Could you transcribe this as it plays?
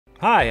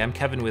Hi, I'm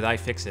Kevin with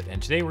iFixit,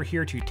 and today we're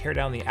here to tear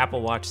down the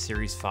Apple Watch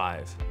Series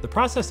 5. The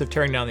process of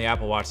tearing down the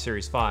Apple Watch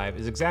Series 5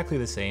 is exactly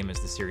the same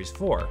as the Series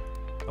 4.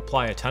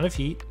 Apply a ton of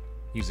heat,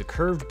 use a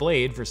curved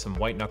blade for some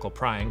white knuckle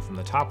prying from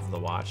the top of the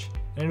watch,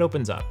 and it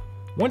opens up.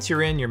 Once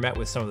you're in, you're met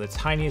with some of the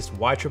tiniest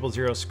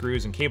Y000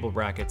 screws and cable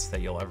brackets that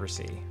you'll ever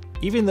see.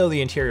 Even though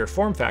the interior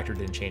form factor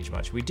didn't change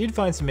much, we did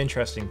find some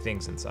interesting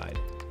things inside.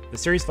 The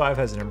Series 5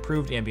 has an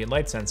improved ambient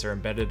light sensor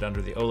embedded under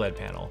the OLED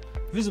panel,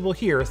 visible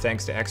here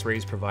thanks to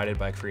X-rays provided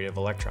by Creative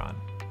Electron.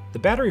 The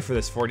battery for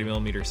this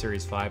 40mm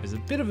Series 5 is a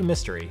bit of a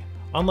mystery.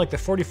 Unlike the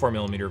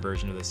 44mm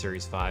version of the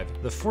Series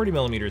 5, the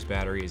 40mm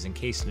battery is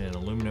encased in an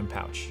aluminum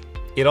pouch.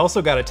 It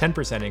also got a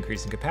 10%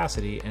 increase in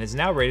capacity and is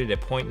now rated at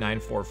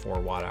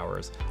 0.944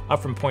 watt-hours,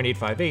 up from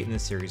 0.858 in the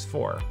Series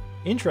 4.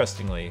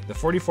 Interestingly, the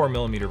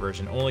 44mm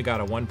version only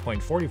got a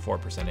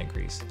 1.44%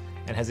 increase,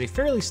 and has a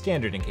fairly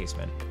standard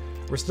encasement.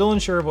 We're still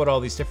unsure of what all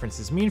these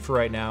differences mean for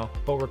right now,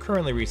 but we're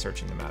currently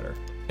researching the matter.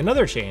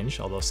 Another change,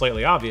 although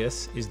slightly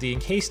obvious, is the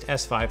Encased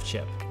S5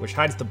 Chip, which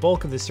hides the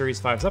bulk of the Series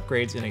 5's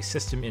upgrades in a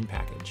system-in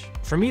package.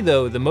 For me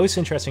though, the most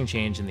interesting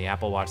change in the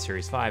Apple Watch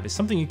Series 5 is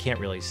something you can't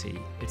really see.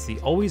 It's the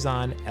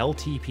always-on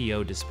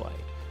LTPO display.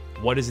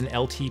 What is an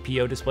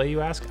LTPO display, you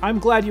ask? I'm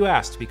glad you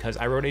asked, because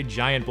I wrote a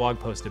giant blog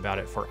post about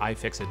it for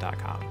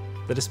iFixit.com.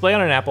 The display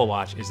on an Apple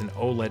Watch is an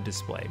OLED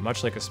display,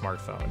 much like a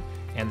smartphone,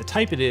 and the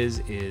type it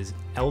is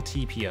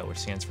LTPO, which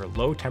stands for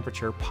Low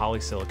Temperature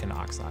Polysilicon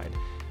Oxide.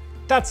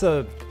 That's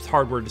a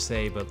hard word to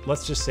say, but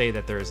let's just say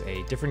that there's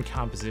a different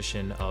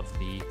composition of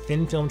the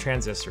thin film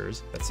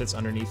transistors that sits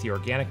underneath the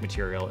organic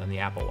material in the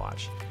Apple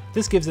Watch.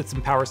 This gives it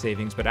some power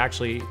savings, but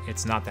actually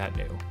it's not that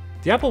new.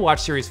 The Apple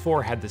Watch Series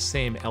 4 had the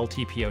same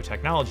LTPO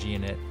technology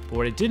in it, but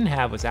what it didn't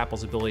have was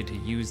Apple's ability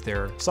to use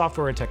their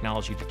software and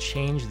technology to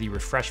change the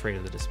refresh rate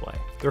of the display.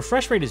 The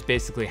refresh rate is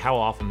basically how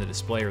often the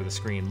display or the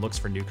screen looks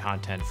for new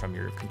content from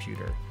your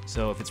computer.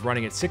 So if it's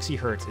running at 60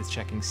 Hz, it's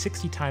checking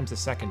 60 times a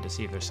second to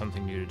see if there's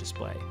something new to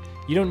display.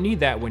 You don't need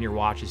that when your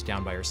watch is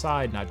down by your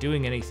side, not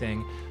doing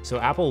anything, so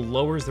Apple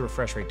lowers the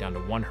refresh rate down to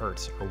 1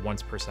 Hz, or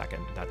once per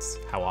second. That's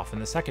how often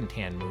the second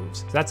hand moves.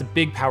 So that's a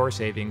big power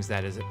savings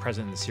that is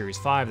present in the Series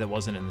 5 that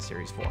wasn't in the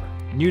Series 4.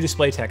 New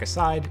display tech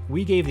aside,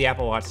 we gave the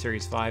Apple Watch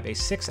Series 5 a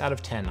 6 out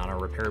of 10 on our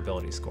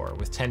repairability score,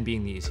 with 10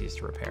 being the easiest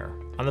to repair.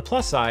 On the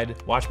plus side,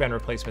 watch band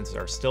replacements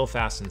are still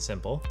fast and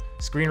simple,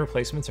 screen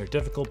replacements are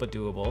difficult but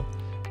doable,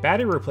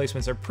 battery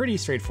replacements are pretty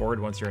straightforward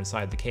once you're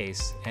inside the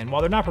case, and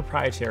while they're not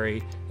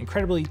proprietary,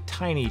 incredibly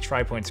tiny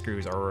tri-point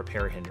screws are a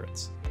repair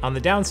hindrance. On the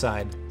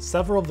downside,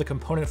 several of the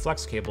component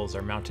flex cables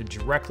are mounted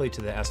directly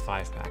to the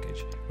S5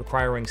 package,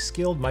 requiring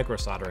skilled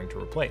microsoldering to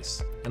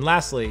replace. And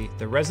lastly,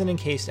 the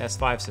resin-encased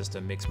S5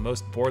 system makes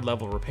most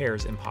board-level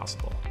repairs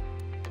impossible.